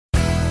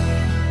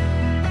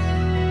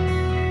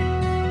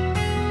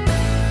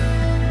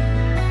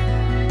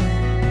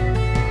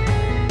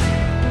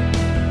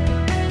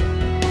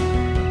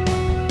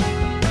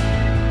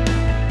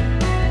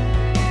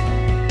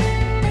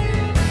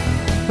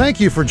Thank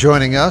you for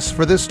joining us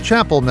for this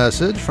chapel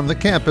message from the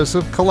campus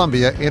of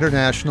Columbia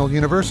International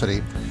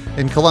University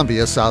in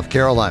Columbia, South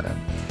Carolina.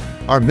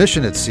 Our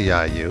mission at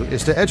CIU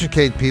is to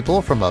educate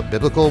people from a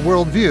biblical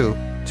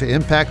worldview to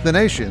impact the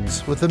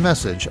nations with the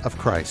message of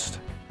Christ.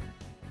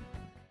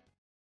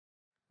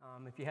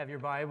 If you have your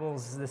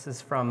Bibles, this is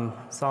from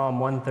Psalm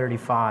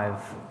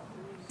 135,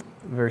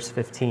 verse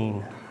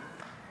 15.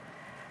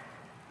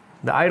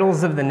 The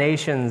idols of the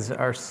nations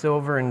are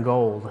silver and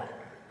gold,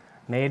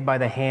 made by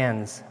the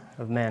hands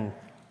of men.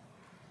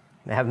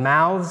 They have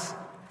mouths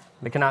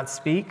but cannot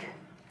speak,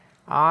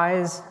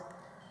 eyes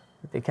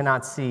but they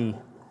cannot see.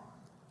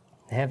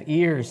 They have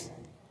ears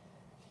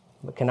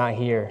but cannot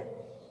hear,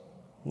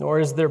 nor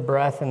is there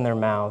breath in their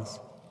mouths.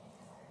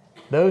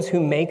 Those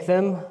who make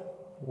them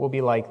will be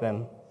like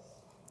them,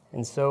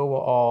 and so will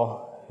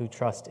all who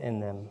trust in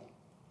them.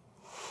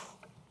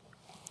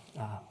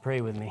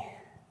 Pray with me.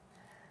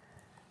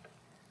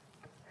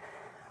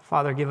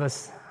 Father, give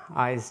us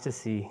eyes to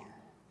see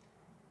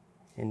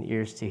and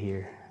ears to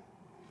hear.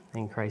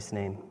 In Christ's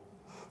name,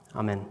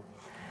 amen.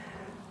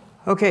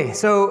 Okay,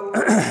 so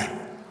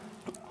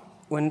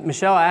when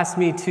Michelle asked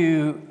me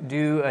to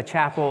do a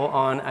chapel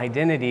on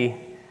identity,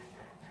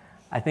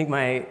 I think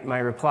my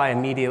reply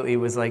immediately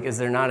was like, is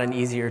there not an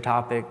easier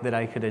topic that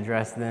I could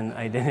address than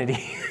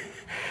identity?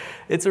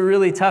 It's a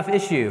really tough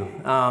issue.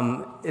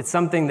 It's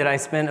something that I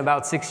spent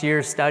about 6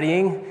 years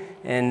studying.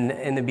 And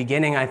in the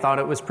beginning, I thought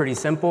it was pretty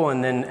simple,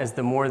 and then as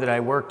the more that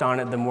I worked on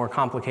it, the more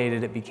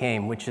complicated it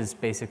became, which is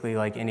basically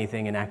like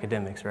anything in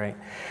academics, right?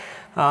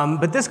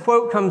 But this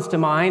quote comes to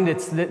mind.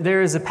 It's that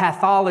there is a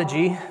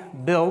pathology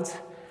built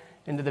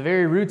into the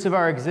very roots of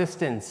our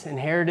existence,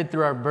 inherited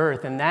through our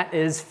birth, and that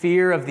is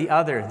fear of the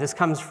other. This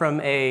comes from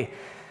a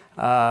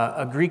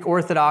Greek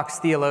Orthodox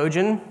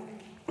theologian,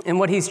 and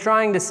what he's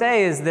trying to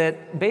say is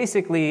that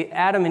basically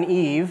Adam and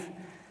Eve,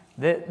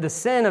 the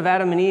sin of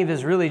Adam and Eve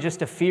is really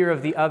just a fear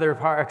of the other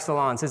par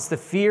excellence. It's the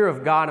fear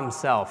of God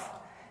himself.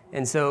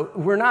 And so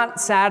we're not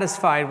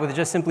satisfied with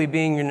just simply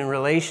being in a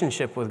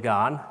relationship with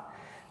God,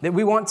 that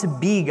we want to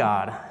be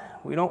God.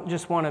 We don't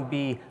just want to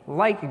be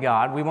like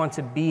God, we want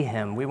to be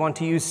him. We want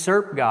to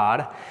usurp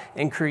God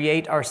and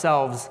create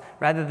ourselves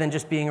rather than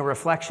just being a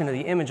reflection of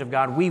the image of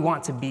God. We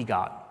want to be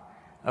God.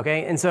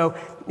 Okay, and so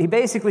he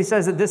basically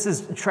says that this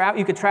is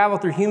you could travel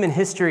through human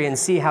history and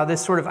see how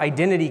this sort of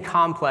identity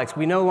complex,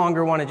 we no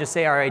longer want to just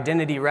say our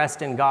identity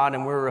rests in God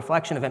and we're a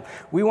reflection of him.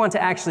 We want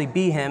to actually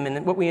be him,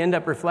 and what we end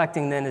up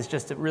reflecting then is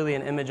just really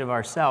an image of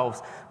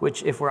ourselves,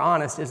 which, if we're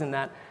honest, isn't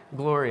that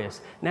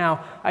glorious.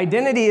 Now,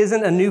 identity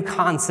isn't a new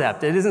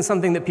concept. It isn't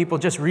something that people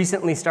just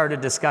recently started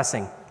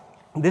discussing.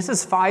 This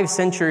is 5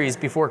 centuries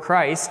before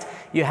Christ.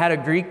 You had a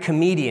Greek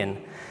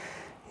comedian.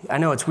 I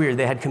know it's weird,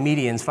 they had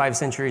comedians 5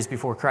 centuries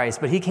before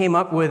Christ, but he came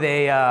up with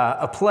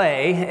a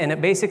play, and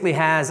it basically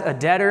has a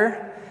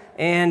debtor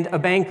and a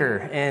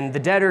banker. And the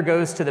debtor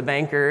goes to the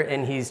banker,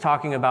 and he's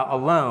talking about a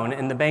loan,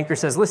 and the banker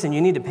says, listen,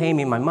 you need to pay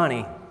me my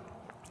money.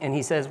 And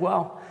he says,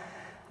 well,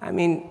 I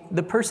mean,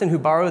 the person who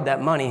borrowed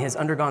that money has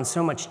undergone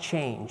so much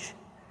change.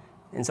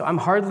 And so I'm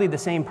hardly the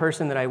same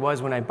person that I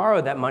was when I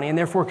borrowed that money, and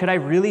therefore, could I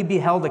really be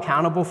held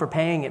accountable for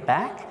paying it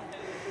back?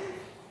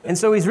 And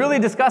so he's really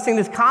discussing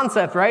this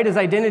concept, right? Is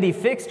identity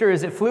fixed or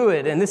is it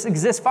fluid? And this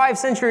exists 5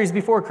 centuries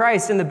before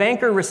Christ, and the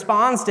banker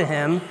responds to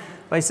him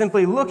by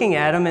simply looking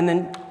at him and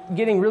then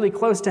getting really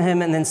close to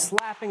him and then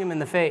slapping him in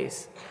the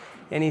face.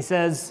 And he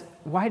says,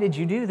 why did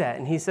you do that?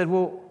 And he said,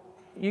 well,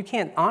 you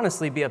can't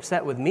honestly be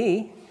upset with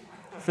me,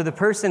 for the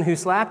person who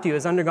slapped you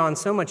has undergone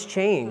so much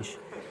change.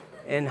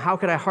 And how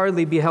could I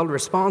hardly be held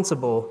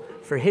responsible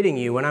for hitting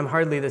you when I'm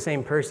hardly the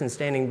same person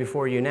standing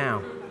before you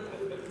now?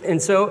 And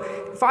so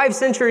 5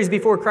 centuries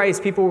before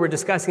Christ, people were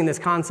discussing this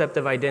concept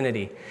of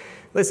identity.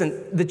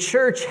 Listen, the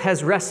church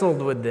has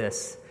wrestled with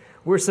this.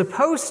 We're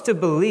supposed to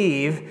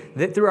believe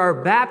that through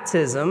our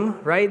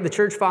baptism, right, the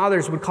church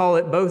fathers would call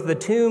it both the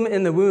tomb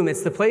and the womb.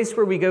 It's the place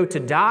where we go to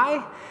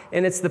die,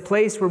 and it's the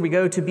place where we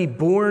go to be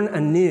born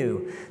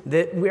anew.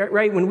 That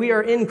when we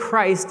are in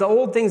Christ, the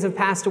old things have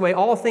passed away,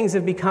 all things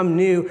have become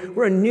new.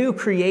 We're a new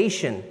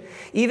creation.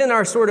 Even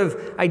our sort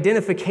of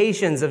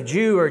identifications of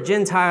Jew or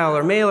Gentile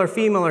or male or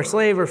female or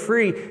slave or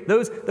free,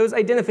 those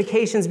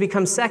identifications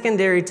become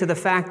secondary to the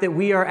fact that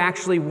we are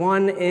actually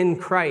one in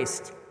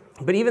Christ.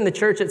 But even the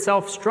church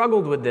itself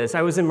struggled with this.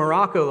 I was in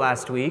Morocco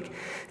last week,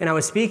 and I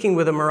was speaking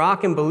with a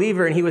Moroccan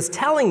believer, and he was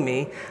telling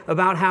me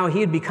about how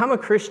he had become a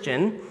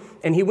Christian,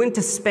 and he went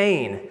to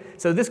Spain.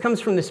 So this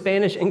comes from the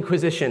Spanish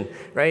Inquisition,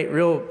 right?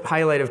 Real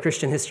highlight of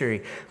Christian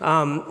history.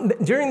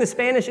 During the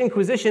Spanish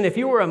Inquisition, if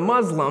you were a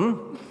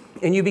Muslim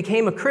and you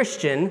became a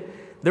Christian,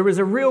 there was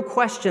a real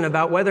question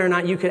about whether or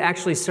not you could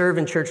actually serve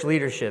in church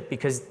leadership,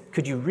 because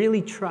could you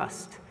really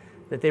trust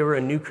that they were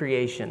a new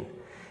creation?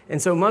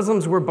 And so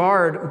Muslims were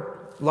barred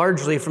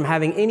largely from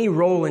having any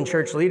role in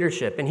church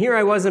leadership. And here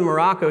I was in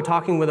Morocco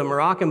talking with a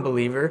Moroccan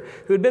believer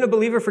who had been a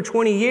believer for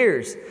 20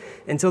 years.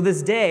 Until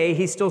this day,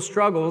 he still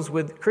struggles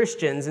with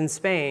Christians in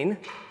Spain,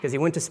 because he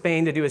went to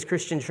Spain to do his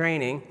Christian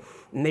training.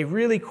 And they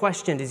really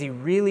questioned, is he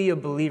really a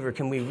believer?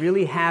 Can we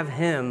really have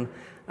him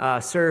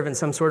serve in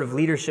some sort of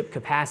leadership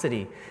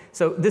capacity.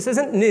 So this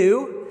isn't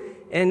new,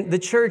 and the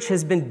church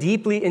has been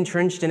deeply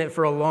entrenched in it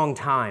for a long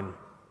time.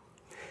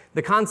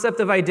 The concept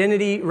of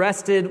identity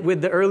rested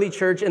with the early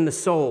church in the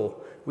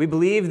soul. We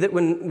believe that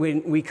when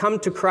we come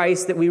to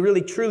Christ, that we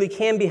really truly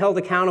can be held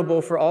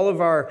accountable for all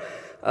of our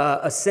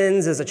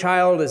sins as a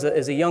child,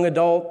 as a young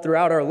adult,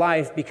 throughout our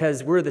life,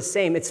 because we're the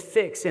same. It's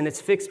fixed, and it's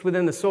fixed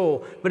within the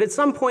soul. But at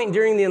some point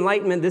during the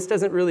Enlightenment, this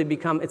doesn't really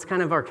it's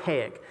kind of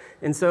archaic.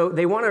 And so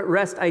they want to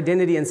rest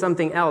identity in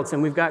something else.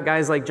 And we've got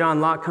guys like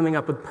John Locke coming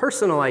up with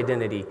personal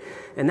identity.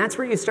 And that's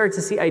where you start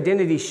to see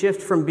identity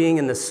shift from being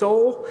in the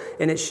soul,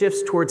 and it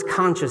shifts towards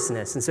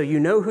consciousness. And so you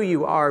know who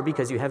you are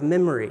because you have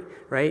memory,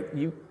 right?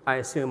 You, I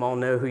assume, all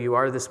know who you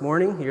are this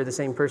morning. You're the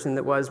same person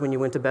that was when you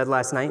went to bed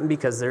last night, and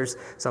because there's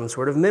some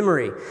sort of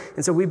memory.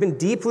 And so we've been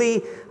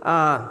deeply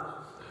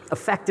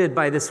affected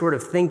by this sort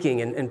of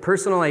thinking, and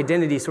personal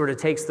identity sort of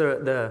takes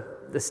the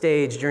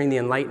stage during the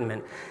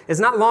Enlightenment.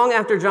 It's not long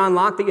after John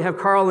Locke that you have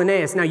Carl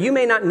Linnaeus. Now, you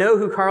may not know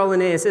who Carl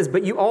Linnaeus is,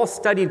 but you all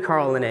studied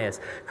Carl Linnaeus.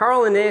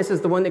 Carl Linnaeus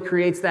is the one that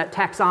creates that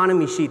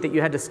taxonomy sheet that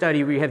you had to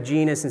study where you have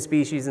genus and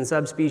species and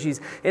subspecies,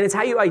 and it's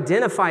how you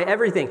identify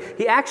everything.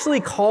 He actually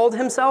called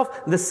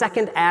himself the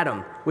second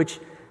Adam,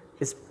 which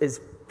is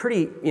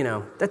pretty,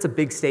 that's a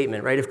big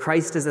statement, right? If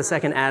Christ is the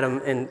second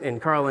Adam,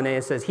 and Carl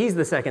Linnaeus says he's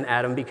the second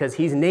Adam because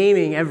he's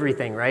naming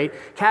everything, right?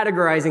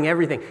 Categorizing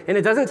everything. And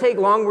it doesn't take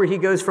long where he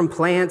goes from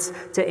plants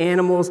to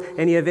animals,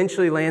 and he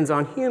eventually lands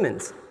on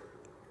humans.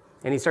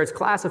 And he starts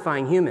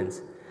classifying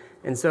humans.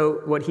 And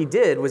so what he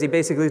did was he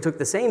basically took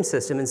the same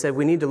system and said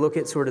we need to look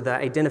at sort of the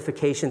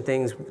identification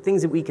things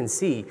that we can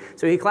see.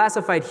 So he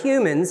classified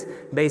humans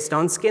based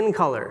on skin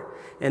color.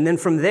 And then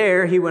from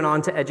there, he went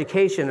on to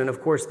education. And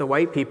of course, the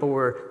white people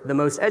were the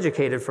most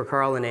educated for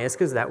Carl Linnaeus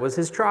because that was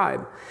his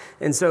tribe.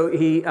 And so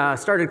he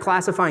started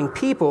classifying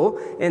people.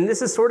 And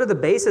this is sort of the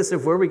basis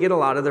of where we get a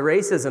lot of the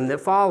racism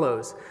that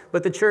follows.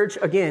 But the church,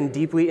 again,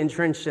 deeply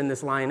entrenched in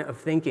this line of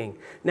thinking.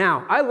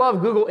 Now, I love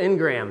Google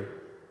Ngram.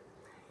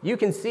 You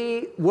can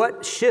see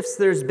what shifts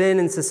there's been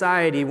in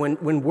society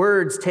when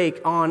words take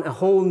on a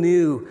whole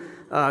new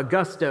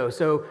gusto.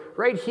 So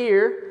right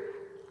here,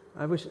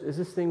 does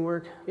this thing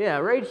work? Yeah,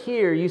 right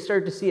here you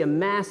start to see a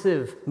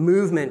massive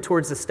movement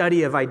towards the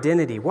study of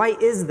identity. Why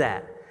is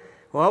that?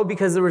 Well,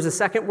 because there was a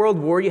Second World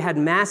War, you had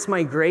mass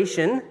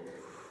migration,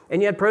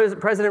 and you had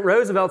President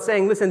Roosevelt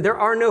saying, listen, there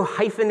are no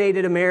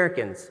hyphenated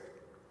Americans.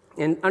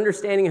 And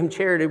understanding him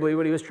charitably,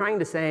 what he was trying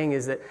to saying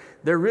is that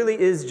there really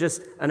is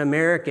just an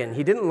American.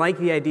 He didn't like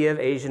the idea of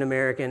Asian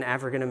American,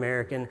 African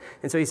American,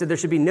 and so he said there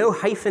should be no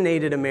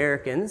hyphenated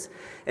Americans,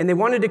 and they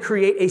wanted to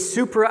create a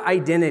supra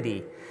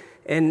identity.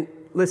 And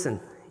listen,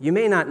 you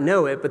may not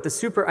know it, but the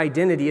super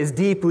identity is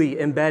deeply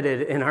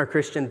embedded in our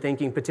Christian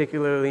thinking,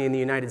 particularly in the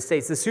United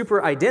States. The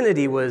super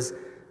identity was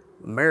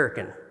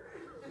American,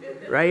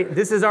 right?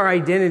 This is our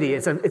identity.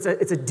 It's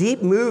a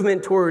deep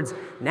movement towards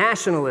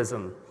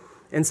nationalism.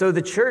 And so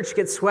the church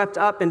gets swept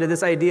up into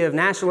this idea of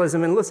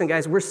nationalism. And listen,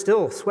 guys, we're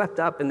still swept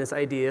up in this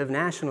idea of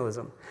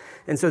nationalism.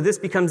 And so this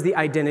becomes the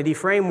identity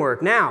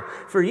framework. Now,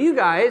 for you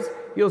guys,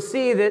 you'll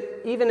see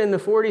that even in the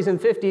 40s and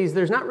 50s,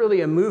 there's not really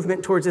a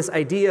movement towards this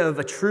idea of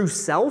a true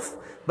self,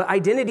 but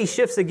identity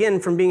shifts again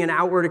from being an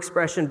outward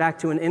expression back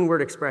to an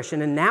inward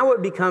expression, and now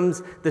it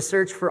becomes the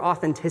search for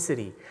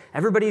authenticity.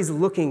 Everybody's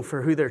looking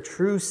for who their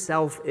true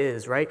self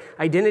is, right?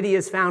 Identity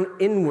is found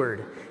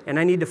inward, and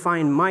I need to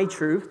find my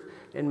truth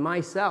in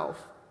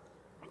myself.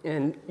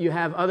 And you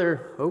have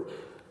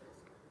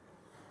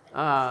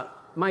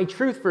my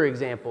truth, for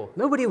example.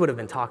 Nobody would have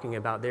been talking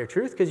about their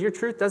truth because your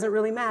truth doesn't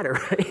really matter,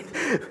 right?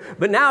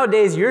 But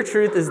nowadays, your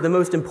truth is the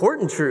most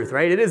important truth,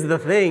 right? It is the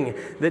thing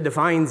that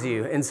defines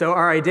you. And so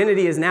our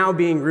identity is now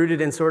being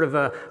rooted in sort of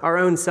our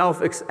own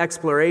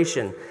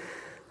self-exploration.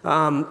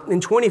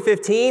 In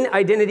 2015,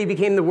 identity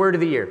became the word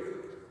of the year.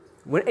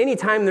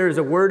 Anytime there is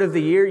a word of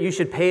the year, you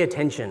should pay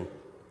attention.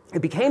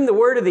 It became the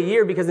word of the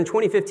year because in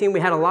 2015, we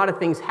had a lot of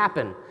things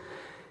happen.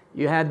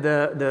 You had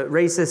the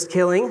racist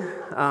killing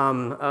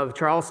of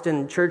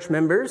Charleston church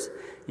members.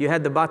 You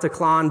had the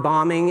Bataclan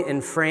bombing in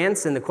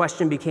France, and the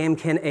question became,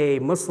 can a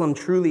Muslim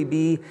truly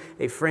be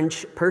a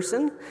French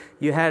person?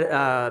 You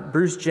had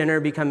Bruce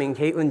Jenner becoming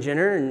Caitlyn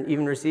Jenner and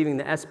even receiving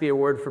the ESPY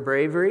Award for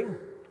bravery.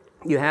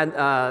 You had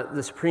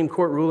the Supreme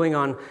Court ruling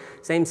on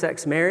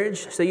same-sex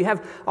marriage. So you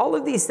have all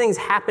of these things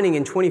happening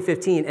in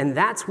 2015, and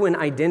that's when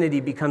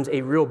identity becomes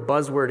a real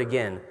buzzword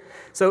again.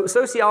 So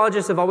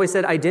sociologists have always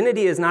said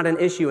identity is not an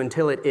issue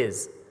until it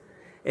is.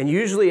 And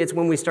usually it's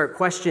when we start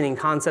questioning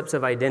concepts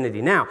of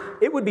identity. Now,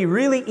 it would be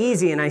really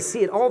easy, and I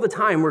see it all the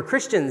time, where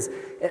Christians,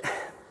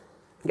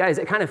 guys,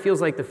 it kind of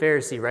feels like the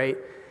Pharisee, right?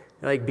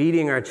 Like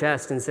beating our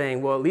chest and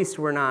saying, well, at least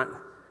we're not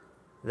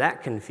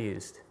that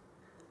confused.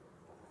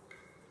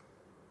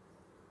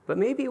 But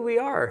maybe we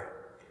are.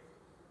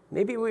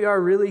 Maybe we are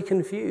really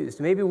confused.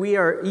 Maybe we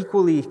are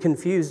equally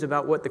confused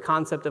about what the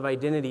concept of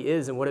identity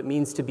is and what it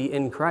means to be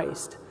in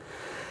Christ.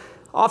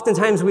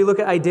 Oftentimes we look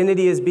at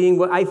identity as being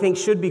what I think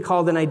should be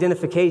called an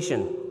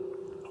identification.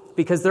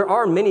 because there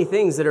are many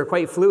things that are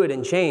quite fluid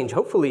and change.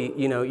 Hopefully,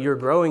 you're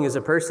growing as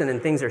a person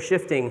and things are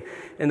shifting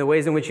in the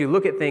ways in which you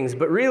look at things.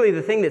 But really,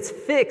 the thing that's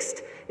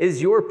fixed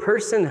is your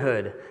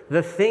personhood,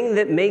 the thing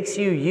that makes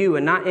you you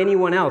and not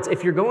anyone else.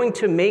 If you're going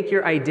to make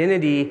your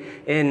identity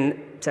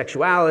in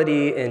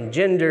sexuality, in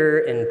gender,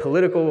 in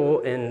political,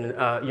 in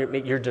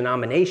your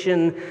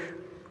denomination,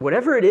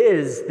 whatever it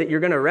is that you're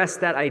going to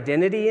rest that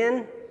identity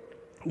in,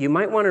 you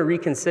might want to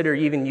reconsider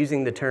even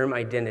using the term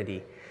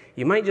identity.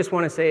 You might just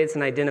want to say it's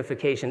an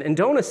identification. And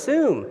don't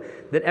assume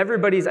that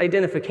everybody's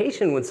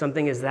identification with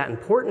something is that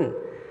important.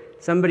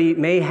 Somebody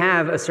may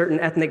have a certain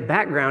ethnic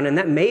background, and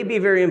that may be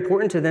very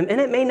important to them, and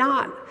it may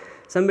not.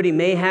 Somebody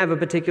may have a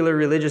particular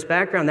religious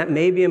background. That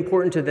may be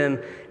important to them.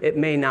 It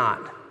may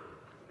not.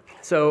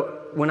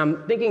 So when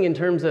I'm thinking in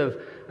terms of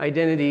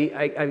identity,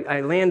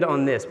 I land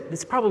on this.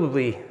 It's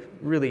probably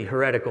really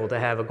heretical to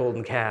have a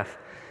golden calf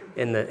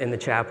in the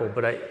chapel,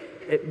 but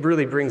it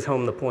really brings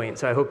home the point,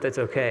 so I hope that's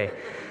okay.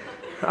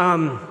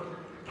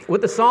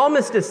 What the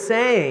psalmist is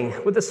saying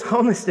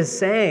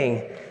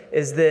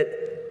is that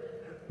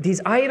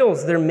these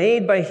idols, they're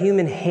made by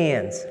human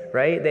hands,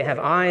 right? They have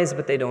eyes,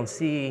 but they don't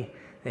see.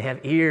 They have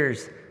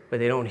ears, but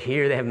they don't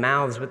hear. They have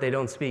mouths, but they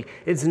don't speak.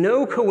 It's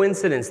no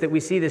coincidence that we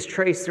see this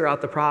traced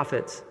throughout the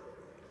prophets.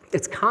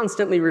 It's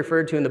constantly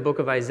referred to in the book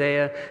of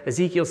Isaiah.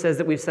 Ezekiel says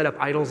that we've set up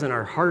idols in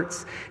our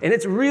hearts. And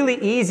it's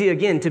really easy,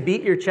 again, to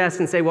beat your chest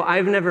and say, well,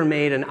 I've never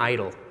made an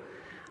idol.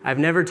 I've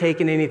never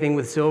taken anything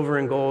with silver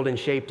and gold and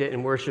shaped it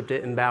and worshiped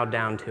it and bowed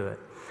down to it.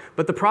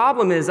 But the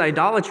problem is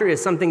idolatry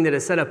is something that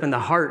is set up in the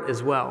heart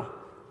as well.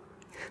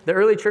 The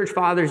early church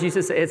fathers used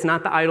to say it's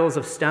not the idols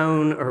of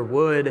stone or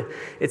wood,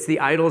 it's the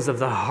idols of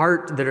the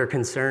heart that are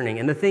concerning.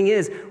 And the thing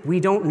is, we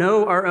don't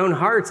know our own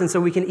hearts, and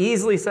so we can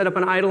easily set up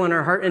an idol in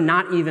our heart and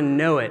not even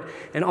know it.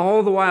 And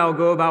all the while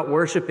go about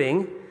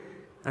worshiping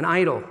an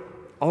idol.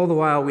 All the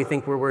while we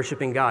think we're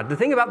worshiping God. The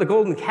thing about the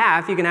golden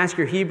calf, you can ask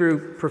your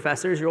Hebrew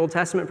professors, your Old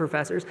Testament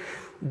professors,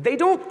 they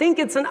don't think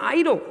it's an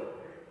idol.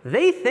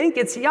 They think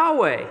it's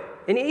Yahweh.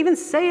 And you even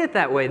say it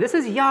that way. This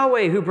is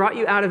Yahweh who brought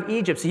you out of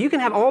Egypt. So you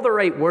can have all the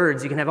right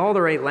words, you can have all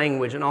the right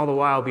language, and all the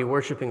while be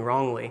worshiping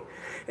wrongly.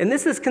 And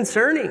this is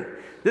concerning.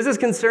 This is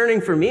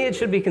concerning for me. It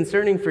should be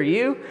concerning for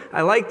you.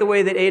 I like the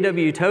way that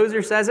A.W.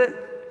 Tozer says it.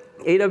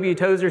 A.W.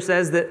 Tozer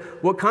says that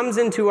what comes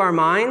into our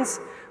minds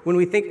when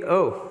we think,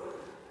 oh,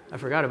 I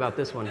forgot about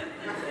this one.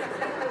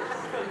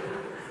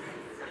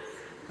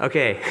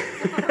 Okay.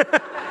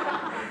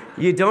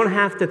 You don't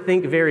have to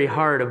think very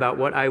hard about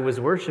what I was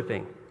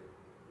worshiping.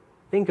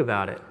 Think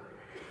about it.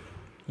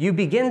 You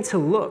begin to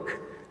look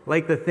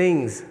like the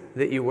things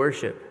that you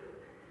worship.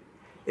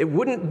 It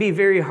wouldn't be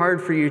very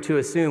hard for you to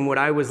assume what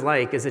I was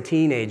like as a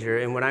teenager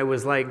and what I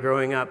was like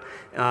growing up,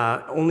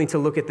 only to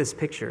look at this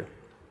picture.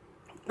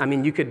 I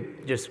mean, you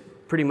could just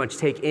pretty much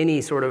take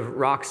any sort of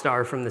rock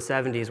star from the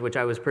 70s, which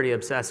I was pretty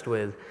obsessed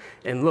with,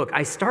 and look.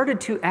 I started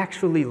to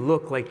actually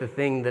look like the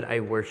thing that I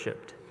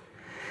worshiped.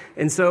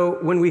 And so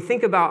when we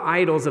think about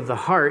idols of the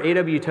heart,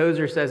 A.W.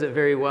 Tozer says it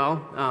very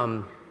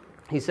well.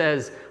 He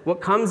says, what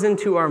comes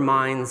into our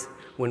minds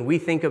when we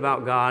think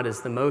about God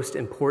is the most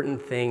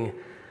important thing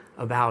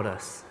about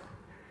us.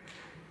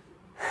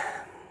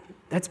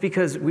 That's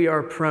because we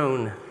are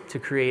prone to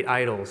create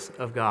idols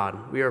of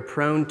God. We are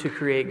prone to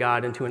create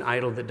God into an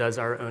idol that does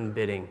our own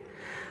bidding.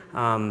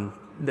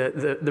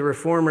 The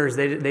reformers,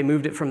 they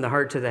moved it from the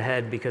heart to the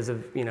head because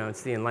of,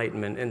 it's the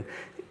Enlightenment. And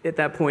at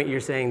that point, you're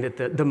saying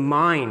that the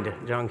mind,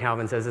 John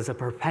Calvin says, is a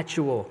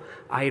perpetual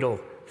idol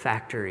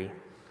factory.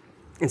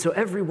 And so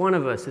every one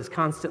of us is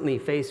constantly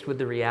faced with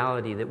the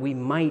reality that we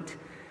might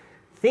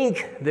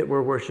think that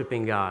we're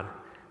worshiping God,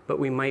 but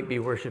we might be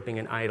worshiping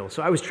an idol.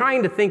 So I was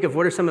trying to think of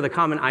what are some of the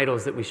common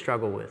idols that we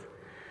struggle with.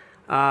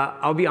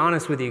 I'll be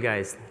honest with you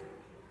guys.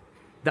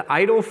 The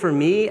idol for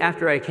me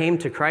after I came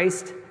to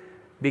Christ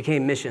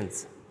became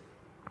missions.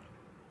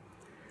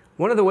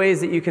 One of the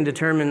ways that you can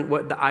determine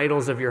what the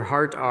idols of your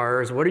heart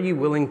are is what are you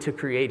willing to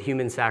create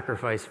human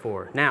sacrifice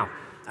for? Now,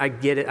 I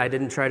get it. I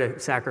didn't try to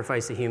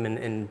sacrifice a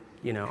human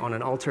on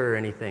an altar or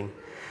anything.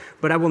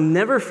 But I will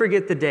never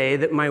forget the day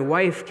that my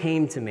wife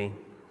came to me.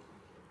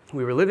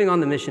 We were living on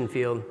the mission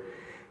field,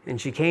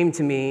 and she came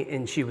to me,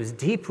 and she was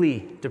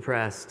deeply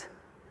depressed.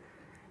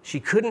 She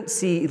couldn't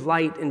see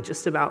light in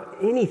just about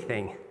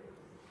anything.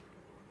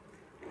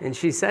 And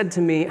she said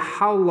to me,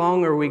 how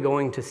long are we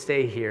going to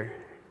stay here?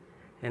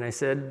 And I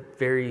said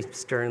very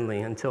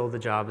sternly, until the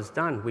job is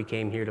done. We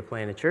came here to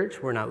plant a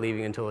church. We're not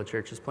leaving until a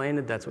church is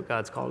planted. That's what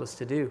God's called us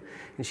to do.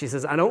 And she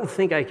says, I don't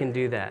think I can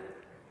do that.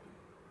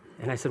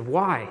 And I said,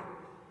 why?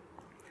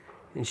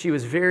 And she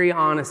was very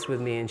honest with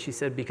me, and she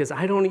said, because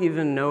I don't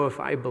even know if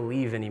I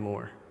believe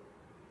anymore.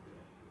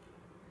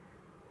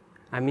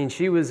 I mean,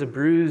 she was a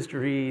bruised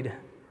reed,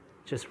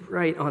 just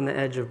right on the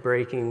edge of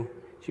breaking.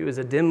 She was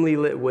a dimly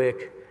lit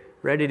wick,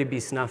 ready to be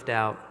snuffed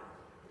out.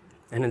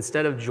 And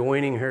instead of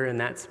joining her in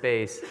that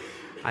space,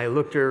 I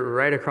looked her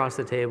right across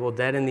the table,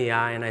 dead in the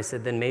eye, and I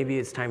said, then maybe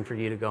it's time for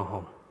you to go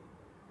home.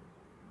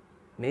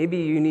 Maybe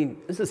you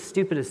need, this is the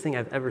stupidest thing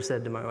I've ever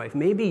said to my wife,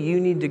 maybe you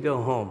need to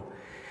go home.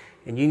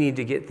 and you need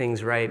to get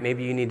things right.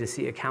 Maybe you need to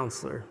see a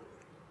counselor.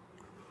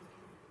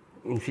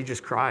 And she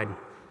just cried,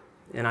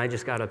 and I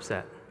just got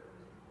upset.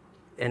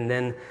 And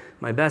then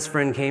my best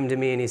friend came to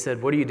me and he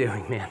said, "What are you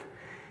doing, man?"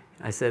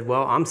 I said,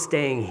 "Well, I'm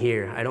staying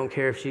here. I don't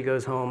care if she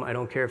goes home. I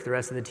don't care if the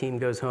rest of the team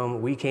goes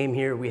home. We came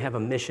here, we have a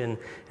mission,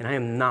 and I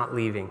am not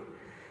leaving."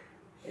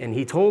 And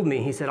he told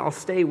me, he said, "I'll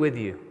stay with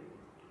you.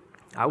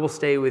 I will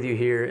stay with you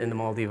here in the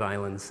Maldive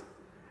Islands,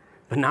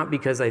 but not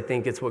because I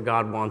think it's what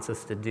God wants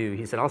us to do."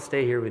 He said, "I'll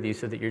stay here with you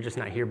so that you're just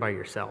not here by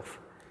yourself."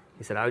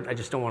 He said, I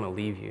just don't want to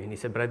leave you. And he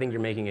said, "But I think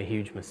you're making a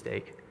huge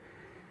mistake."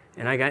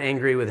 And I got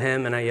angry with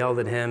him, and I yelled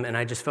at him, and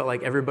I just felt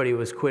like everybody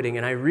was quitting.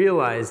 And I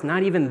realized,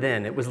 not even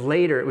then, it was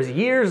later, it was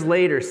years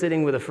later,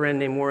 sitting with a friend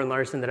named Warren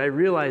Larson, that I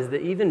realized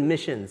that even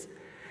missions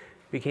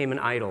became an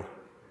idol.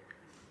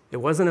 It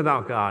wasn't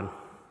about God.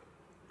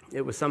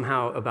 It was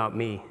somehow about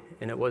me.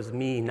 And it was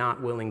me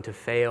not willing to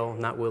fail,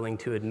 not willing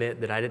to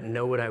admit that I didn't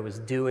know what I was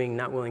doing,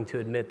 not willing to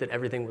admit that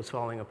everything was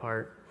falling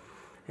apart.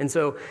 And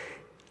so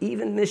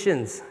even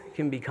missions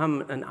can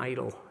become an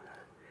idol.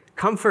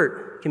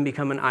 Comfort can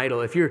become an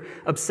idol. If you're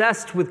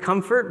obsessed with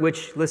comfort,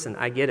 which, listen,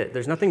 I get it.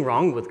 There's nothing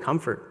wrong with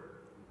comfort.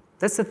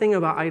 That's the thing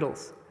about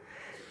idols,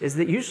 is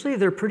that usually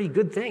they're pretty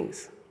good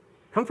things.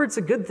 Comfort's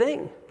a good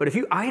thing. But if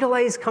you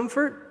idolize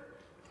comfort,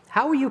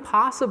 how will you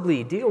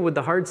possibly deal with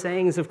the hard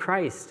sayings of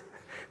Christ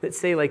that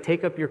say, like,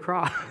 take up your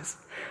cross?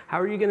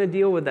 How are you going to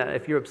deal with that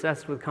if you're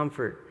obsessed with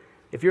comfort?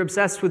 If you're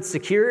obsessed with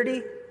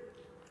security,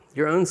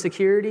 your own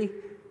security,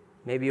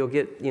 maybe you'll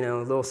get, a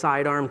little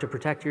sidearm to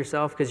protect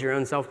yourself because your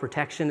own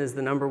self-protection is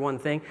the number one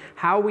thing.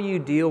 How will you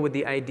deal with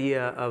the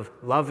idea of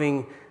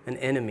loving an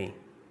enemy?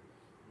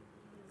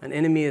 An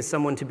enemy is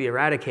someone to be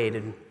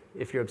eradicated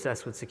if you're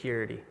obsessed with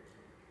security.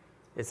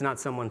 It's not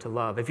someone to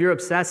love. If you're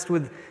obsessed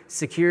with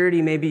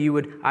security, maybe you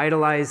would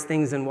idolize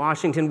things in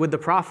Washington. Would the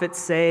prophet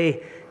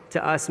say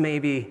to us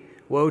maybe,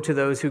 "Woe to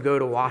those who go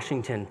to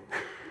Washington"?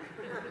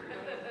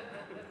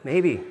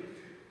 Maybe.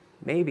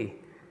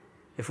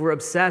 If we're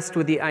obsessed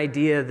with the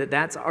idea that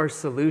that's our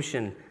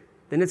solution,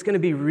 then it's going to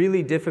be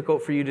really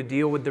difficult for you to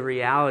deal with the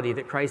reality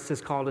that Christ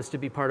has called us to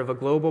be part of a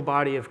global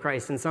body of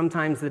Christ. And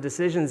sometimes the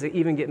decisions that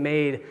even get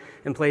made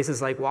in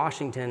places like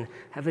Washington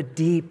have a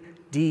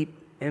deep, deep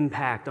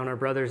impact on our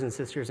brothers and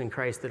sisters in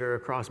Christ that are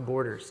across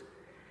borders.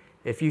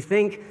 If you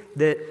think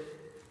that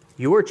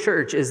your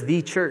church is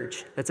the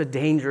church, that's a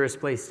dangerous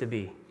place to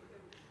be.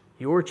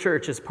 Your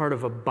church is part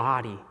of a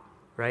body,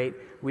 right?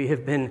 We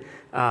have been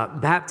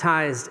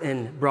baptized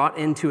and brought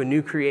into a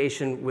new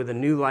creation with a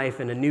new life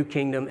and a new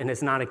kingdom, and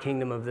it's not a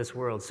kingdom of this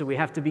world. So we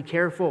have to be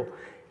careful.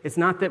 It's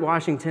not that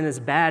Washington is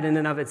bad in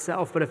and of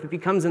itself, but if it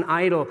becomes an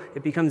idol,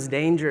 it becomes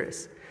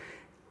dangerous.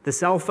 The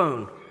cell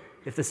phone,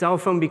 if the cell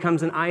phone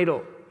becomes an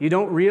idol, you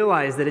don't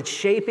realize that it's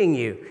shaping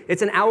you.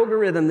 It's an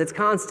algorithm that's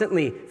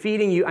constantly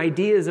feeding you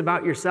ideas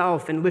about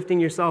yourself and lifting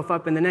yourself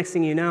up, and the next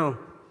thing you know,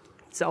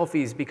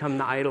 selfies become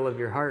the idol of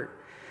your heart.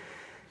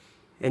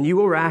 And you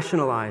will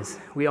rationalize,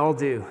 we all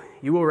do,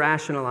 you will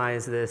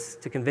rationalize this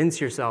to convince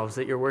yourselves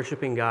that you're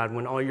worshiping God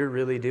when all you're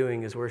really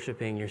doing is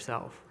worshiping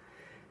yourself.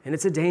 And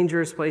it's a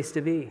dangerous place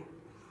to be.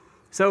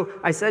 So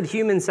I said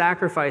human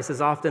sacrifice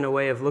is often a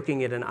way of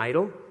looking at an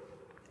idol.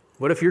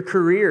 What if your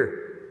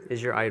career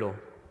is your idol?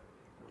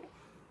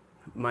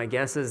 My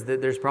guess is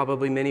that there's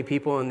probably many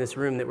people in this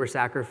room that were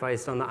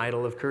sacrificed on the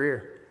idol of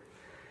career.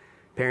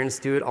 Parents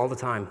do it all the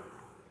time.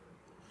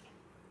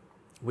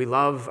 We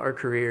love our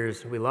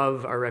careers, we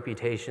love our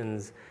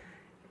reputations,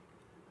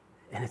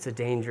 and it's a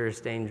dangerous,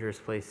 dangerous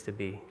place to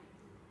be.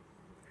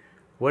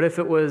 What if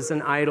it was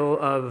an idol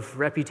of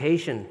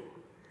reputation?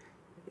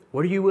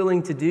 What are you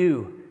willing to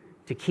do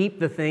to keep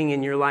the thing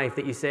in your life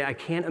that you say, "I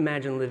can't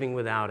imagine living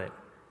without it"?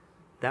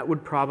 That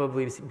would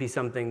probably be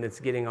something that's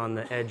getting on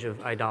the edge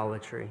of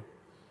idolatry.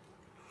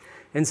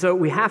 And so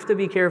we have to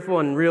be careful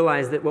and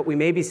realize that what we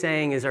may be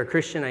saying is our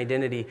Christian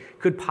identity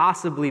could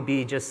possibly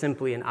be just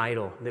simply an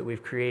idol that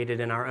we've created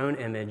in our own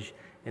image,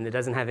 and it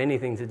doesn't have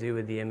anything to do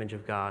with the image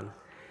of God.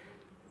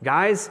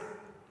 Guys,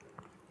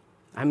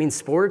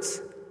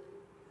 sports,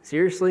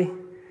 seriously?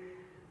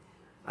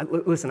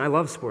 Listen, I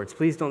love sports.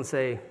 Please don't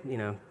say,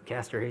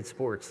 Castor hates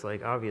sports,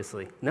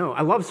 obviously. No,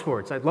 I love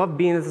sports. I loved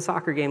being at the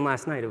soccer game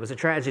last night. It was a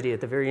tragedy at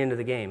the very end of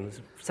the game. It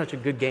was such a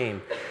good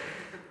game.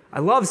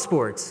 I love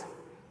sports.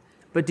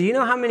 But do you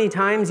know how many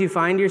times you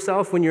find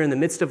yourself when you're in the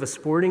midst of a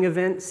sporting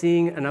event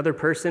seeing another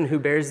person who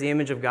bears the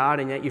image of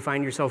God, and yet you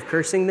find yourself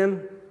cursing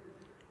them?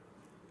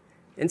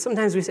 And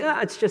sometimes we say,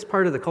 it's just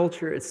part of the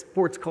culture. It's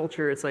sports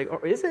culture. It's like,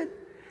 or is it?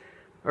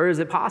 Or is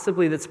it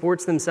possibly that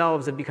sports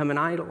themselves have become an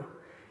idol?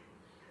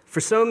 For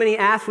so many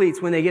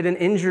athletes, when they get an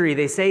injury,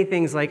 they say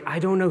things like, "I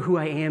don't know who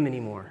I am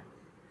anymore."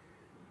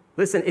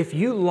 Listen, if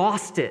you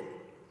lost it,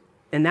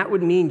 and that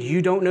would mean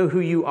you don't know who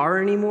you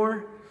are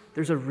anymore,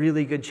 there's a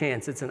really good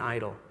chance it's an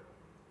idol.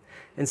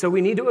 And so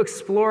we need to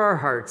explore our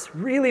hearts,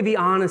 really be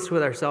honest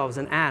with ourselves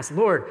and ask,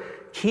 "Lord,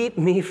 keep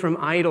me from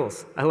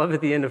idols. I love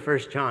at the end of 1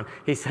 John,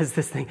 he says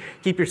this thing,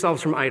 keep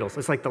yourselves from idols.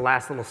 It's like the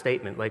last little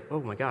statement, like, oh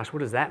my gosh, what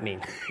does that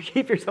mean?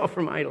 Keep yourself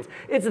from idols.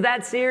 It's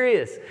that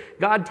serious.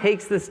 God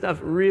takes this stuff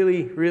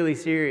really, really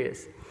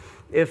serious.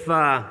 If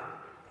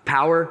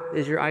power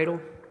is your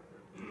idol,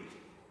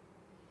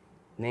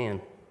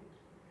 man,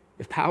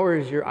 if power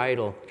is your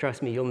idol,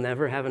 trust me, you'll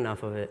never have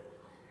enough of it.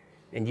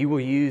 And you will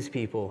use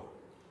people.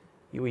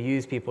 You will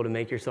use people to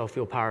make yourself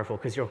feel powerful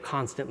because you'll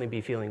constantly be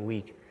feeling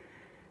weak.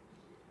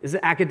 This is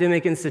an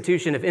academic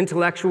institution. If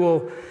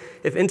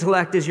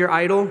intellect is your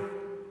idol,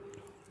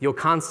 you'll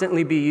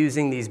constantly be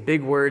using these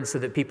big words so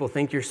that people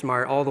think you're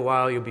smart. All the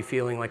while, you'll be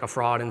feeling like a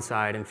fraud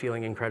inside and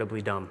feeling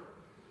incredibly dumb.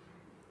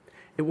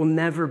 It will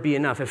never be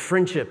enough. If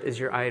friendship is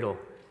your idol,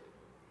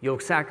 you'll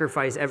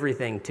sacrifice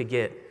everything to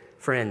get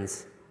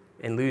friends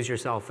and lose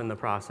yourself in the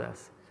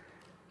process.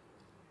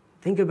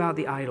 Think about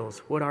the idols.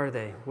 What are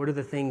they? What are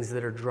the things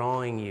that are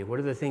drawing you? What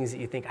are the things that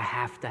you think I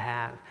have to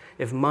have?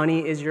 If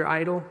money is your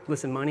idol,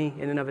 listen, money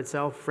in and of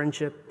itself,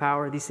 friendship,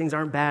 power, these things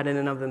aren't bad in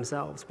and of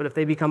themselves. But if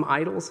they become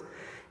idols,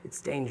 it's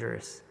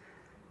dangerous.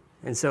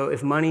 And so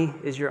if money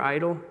is your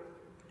idol,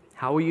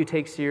 how will you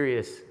take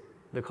serious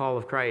the call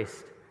of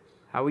Christ?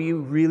 How will you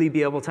really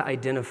be able to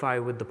identify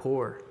with the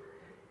poor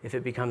if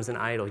it becomes an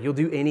idol? You'll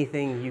do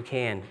anything you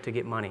can to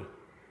get money.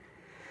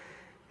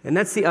 And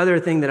that's the other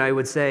thing that I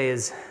would say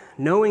is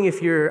knowing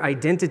if your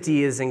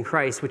identity is in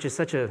Christ, which is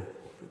such a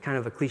kind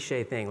of a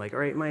cliche thing, like, all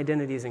right, my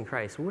identity is in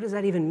Christ. What does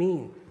that even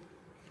mean?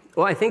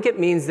 Well, I think it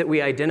means that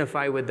we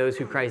identify with those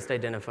who Christ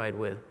identified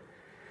with.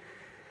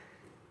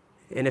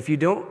 And if you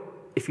don't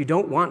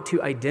want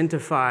to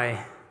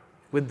identify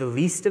with the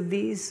least of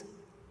these,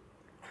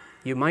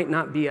 you might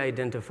not be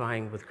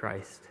identifying with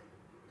Christ.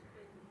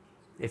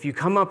 If you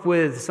come up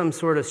with some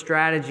sort of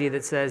strategy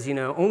that says,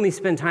 only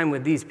spend time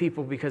with these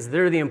people because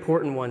they're the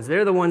important ones,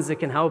 they're the ones that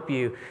can help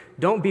you,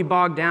 don't be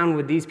bogged down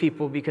with these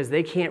people because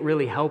they can't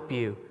really help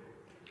you.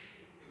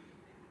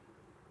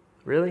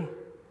 Really?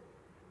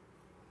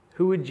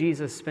 Who would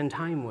Jesus spend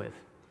time with?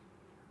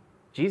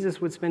 Jesus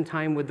would spend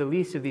time with the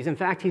least of these. In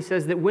fact, he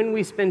says that when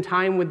we spend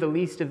time with the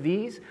least of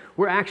these,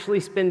 we're actually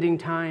spending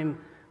time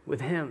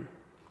with him.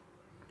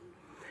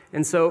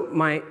 And so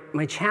my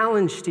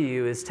challenge to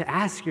you is to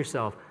ask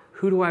yourself,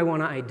 who do I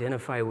want to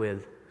identify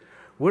with?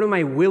 What am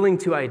I willing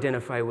to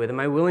identify with? Am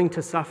I willing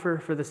to suffer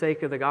for the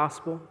sake of the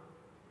gospel?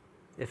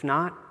 If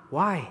not,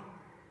 why?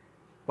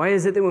 Why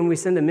is it that when we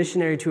send a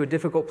missionary to a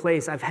difficult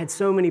place, I've had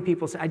so many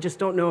people say, I just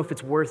don't know if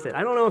it's worth it.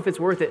 I don't know if it's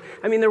worth it.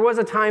 I mean, there was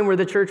a time where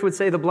the church would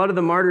say the blood of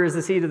the martyr is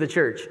the seed of the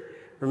church.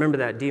 Remember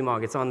that,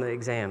 DMOG, it's on the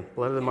exam.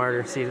 Blood of the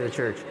martyr, seed of the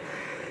church.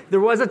 There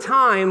was a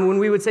time when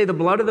we would say the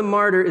blood of the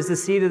martyr is the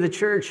seed of the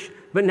church,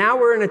 but now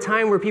we're in a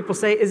time where people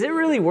say, is it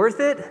really worth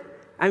it?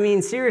 I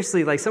mean,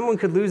 seriously, like someone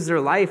could lose their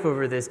life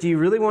over this. Do you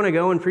really want to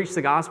go and preach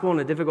the gospel in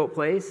a difficult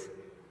place?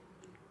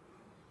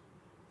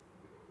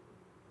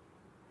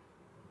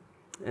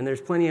 And there's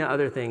plenty of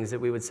other things that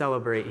we would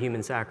celebrate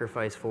human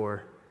sacrifice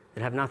for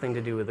that have nothing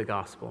to do with the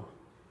gospel.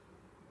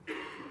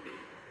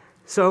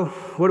 So,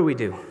 what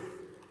do?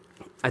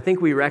 I think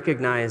we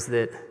recognize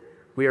that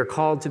we are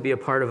called to be a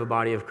part of a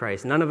body of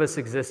Christ. None of us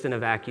exist in a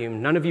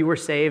vacuum. None of you were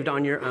saved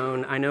on your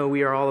own. I know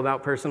we are all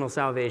about personal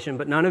salvation,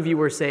 but none of you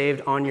were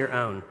saved on your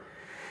own.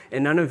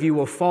 And none of you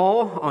will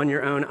fall on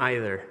your own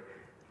either.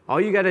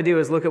 All you got to do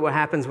is look at what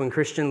happens when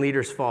Christian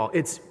leaders fall.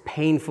 It's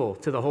painful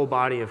to the whole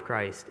body of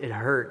Christ. It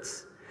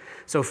hurts.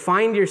 So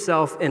find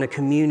yourself in a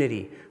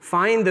community.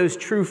 Find those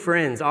true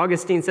friends.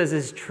 Augustine says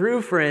his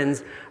true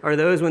friends are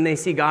those when they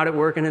see God at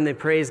work and then they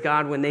praise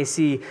God. When they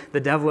see the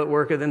devil at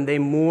work, then they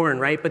mourn,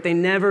 right? But they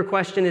never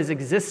question his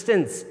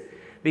existence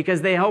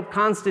because they help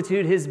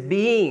constitute his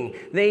being.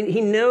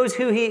 He knows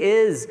who he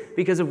is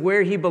because of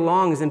where he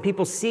belongs, and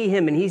people see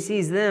him and he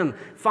sees them.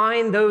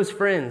 Find those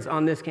friends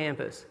on this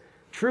campus.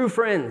 True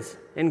friends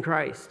in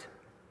Christ.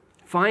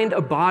 Find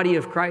a body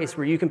of Christ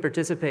where you can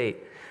participate.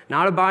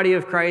 Not a body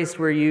of Christ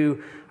where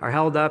you are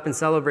held up and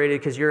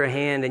celebrated because you're a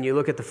hand and you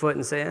look at the foot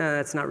and say,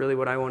 that's not really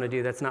what I want to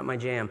do. That's not my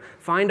jam.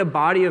 Find a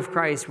body of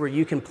Christ where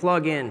you can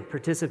plug in,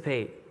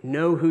 participate,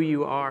 know who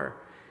you are,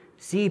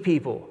 see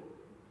people.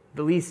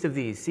 The least of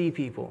these, see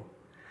people.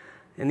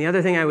 And the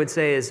other thing I would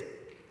say is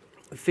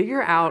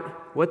figure out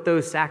what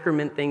those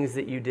sacrament things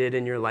that you did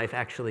in your life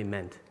actually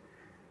meant.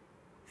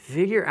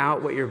 Figure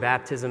out what your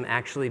baptism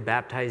actually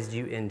baptized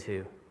you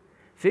into.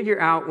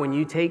 Figure out when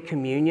you take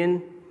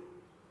communion,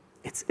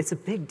 it's a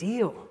big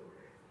deal.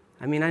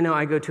 I mean, I know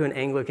I go to an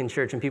Anglican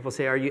church and people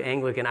say, are you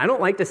Anglican? I don't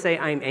like to say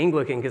I'm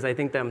Anglican because I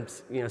think that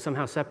I'm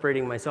somehow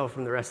separating myself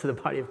from the rest of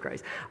the body of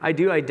Christ. I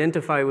do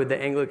identify with the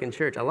Anglican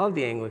church. I love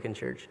the Anglican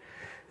church.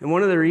 And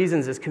one of the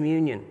reasons is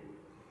communion.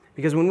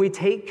 Because when we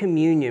take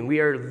communion, we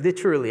are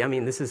literally,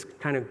 this is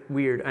kind of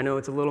weird. I know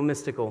it's a little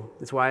mystical.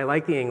 That's why I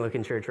like the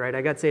Anglican church, right?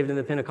 I got saved in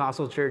the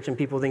Pentecostal church, and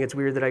people think it's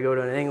weird that I go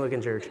to an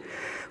Anglican church.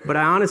 But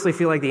I honestly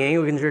feel like the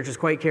Anglican church is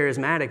quite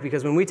charismatic,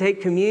 because when we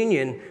take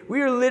communion,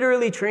 we are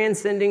literally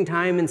transcending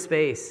time and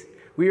space.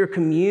 We are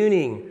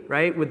communing,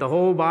 right, with the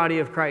whole body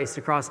of Christ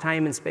across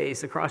time and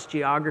space, across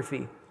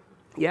geography.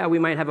 Yeah, we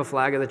might have a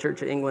flag of the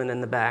Church of England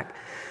in the back,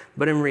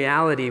 but in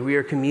reality, we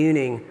are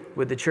communing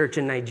with the church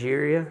in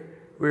Nigeria.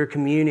 We are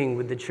communing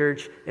with the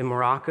church in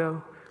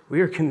Morocco.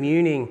 We are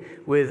communing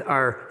with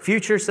our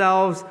future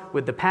selves,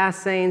 with the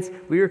past saints.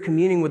 We are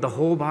communing with the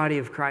whole body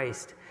of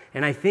Christ.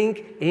 And I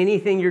think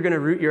anything you're going to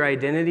root your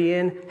identity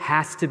in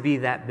has to be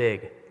that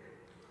big.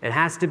 It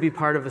has to be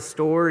part of a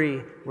story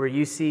where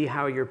you see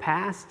how your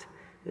past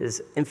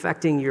is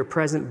infecting your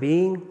present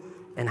being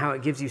and how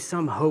it gives you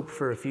some hope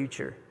for a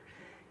future.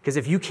 Because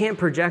if you can't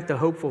project a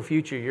hopeful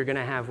future, you're going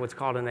to have what's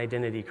called an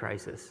identity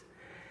crisis.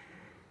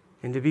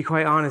 And to be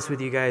quite honest with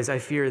you guys, I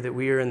fear that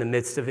we are in the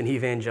midst of an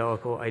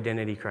evangelical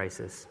identity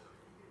crisis.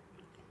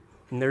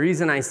 And the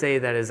reason I say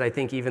that is I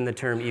think even the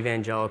term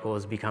evangelical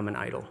has become an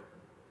idol.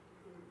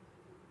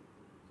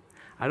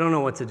 I don't know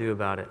what to do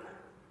about it.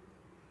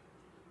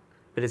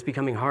 But it's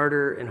becoming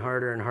harder and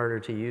harder and harder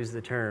to use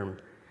the term.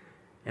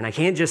 And I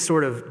can't just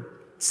sort of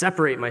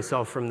separate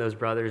myself from those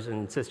brothers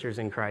and sisters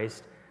in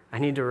Christ. I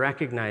need to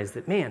recognize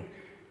that, man,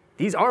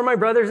 these are my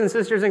brothers and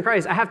sisters in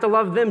Christ. I have to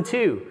love them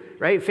too,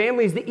 right?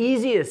 Family's the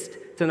easiest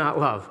to not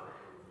love.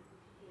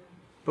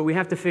 But we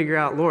have to figure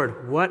out,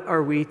 Lord, what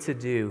are we to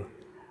do?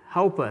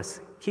 Help us.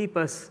 Keep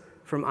us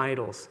from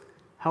idols.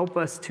 Help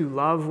us to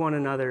love one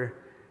another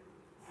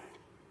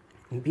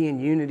and be in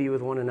unity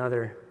with one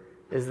another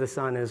as the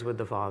Son is with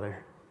the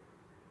Father.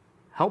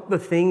 Help the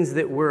things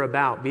that we're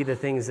about be the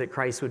things that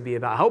Christ would be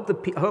about.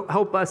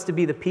 Help us to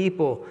be the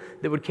people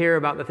that would care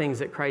about the things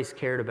that Christ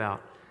cared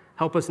about.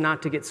 Help us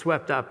not to get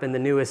swept up in the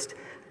newest,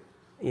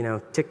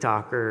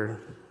 TikTok or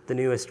the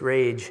newest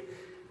rage.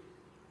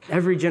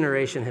 Every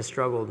generation has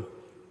struggled,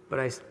 but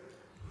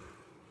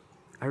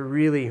I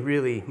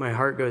really, my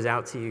heart goes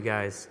out to you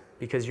guys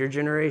because your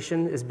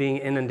generation is being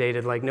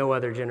inundated like no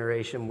other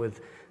generation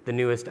with the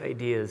newest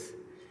ideas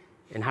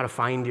and how to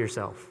find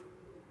yourself.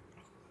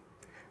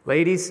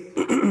 Ladies,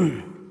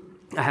 I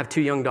have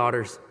 2 young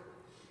daughters.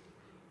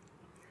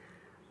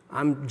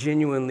 I'm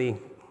genuinely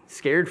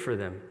scared for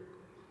them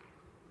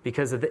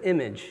because of the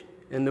image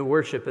and the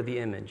worship of the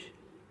image.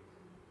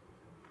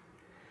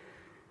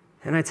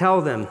 And I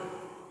tell them,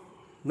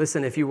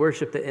 listen, if you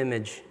worship the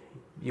image,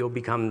 you'll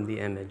become the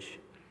image.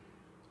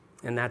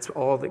 And that's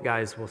all that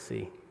guys will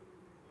see.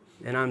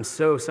 And I'm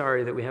so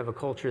sorry that we have a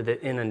culture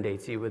that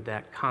inundates you with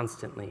that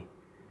constantly.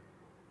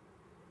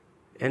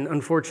 And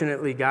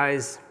unfortunately,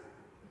 guys,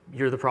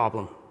 you're the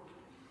problem.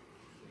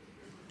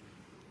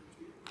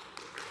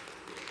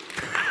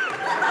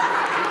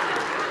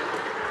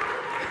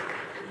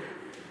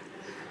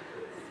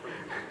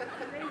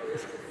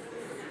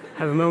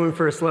 Have a moment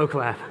for a slow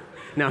clap.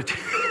 No.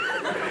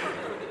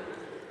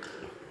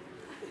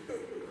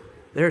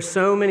 There are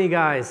so many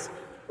guys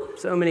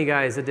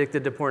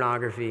addicted to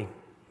pornography,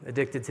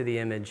 addicted to the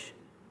image.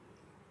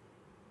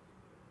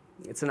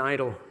 It's an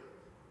idol.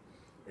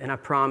 And I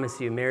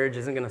promise you, marriage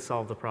isn't going to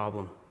solve the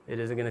problem. It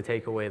isn't going to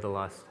take away the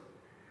lust.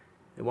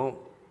 It won't.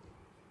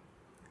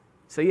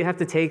 So you have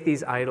to take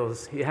these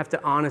idols. You have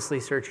to honestly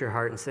search your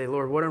heart and say,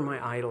 Lord, what are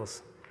my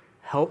idols?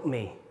 Help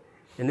me.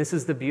 And this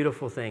is the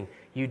beautiful thing.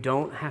 You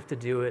don't have to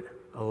do it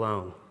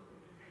alone.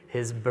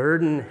 His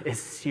burden is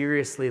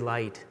seriously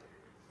light,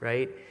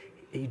 right?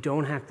 You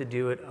don't have to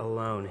do it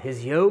alone.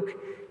 His yoke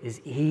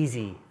is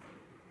easy.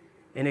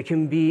 And it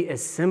can be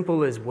as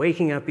simple as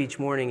waking up each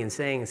morning and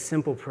saying a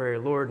simple prayer,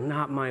 Lord,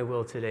 not my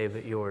will today,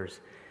 but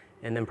yours.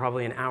 And then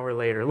probably an hour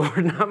later,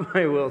 Lord, not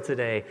my will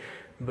today,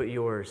 but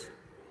yours.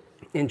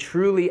 And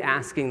truly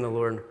asking the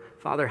Lord,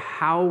 Father,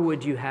 how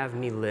would you have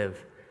me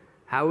live?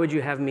 How would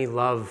you have me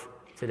love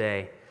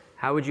today?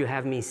 How would you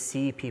have me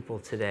see people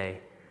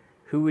today?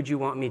 Who would you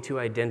want me to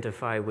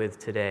identify with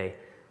today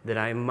that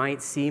I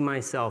might see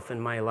myself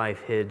and my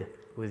life hid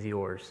with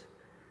yours?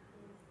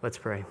 Let's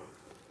pray.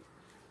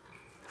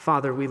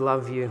 Father, we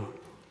love you.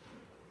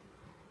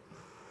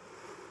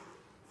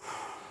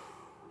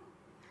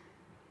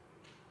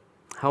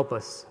 Help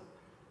us.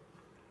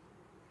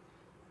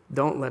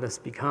 Don't let us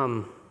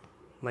become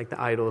like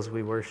the idols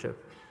we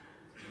worship.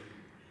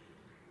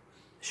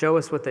 Show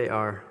us what they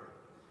are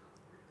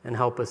and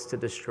help us to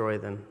destroy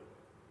them.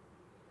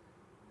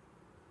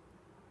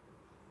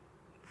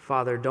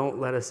 Father, don't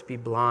let us be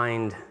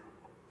blind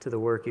to the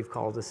work you've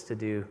called us to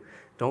do.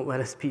 Don't let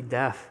us be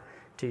deaf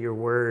to your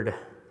word.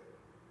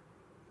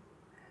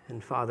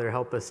 And Father,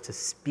 help us to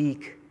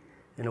speak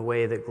in a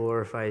way that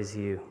glorifies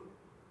you.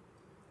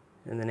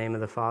 In the name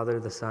of the Father,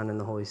 the Son, and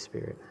the Holy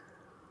Spirit.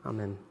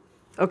 Amen.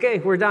 Okay,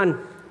 we're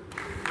done.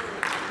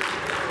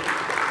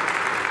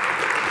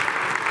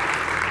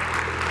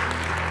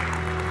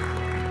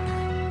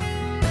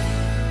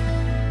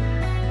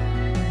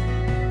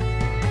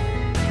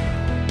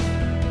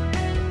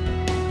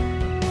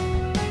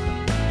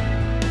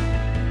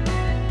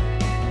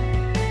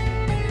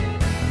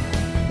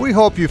 We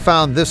hope you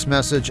found this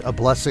message a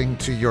blessing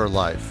to your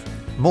life.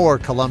 More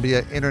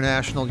Columbia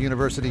International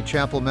University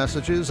Chapel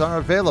messages are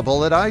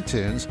available at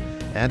iTunes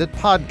and at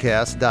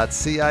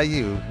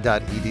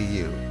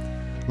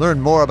podcast.ciu.edu. Learn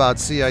more about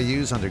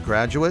CIU's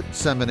undergraduate,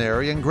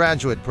 seminary, and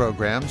graduate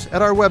programs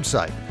at our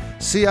website,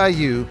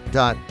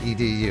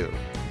 ciu.edu.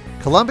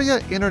 Columbia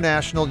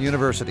International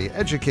University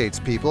educates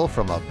people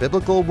from a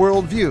biblical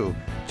worldview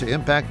to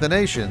impact the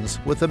nations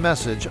with the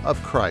message of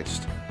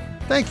Christ.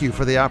 Thank you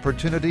for the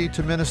opportunity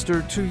to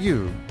minister to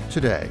you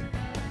today.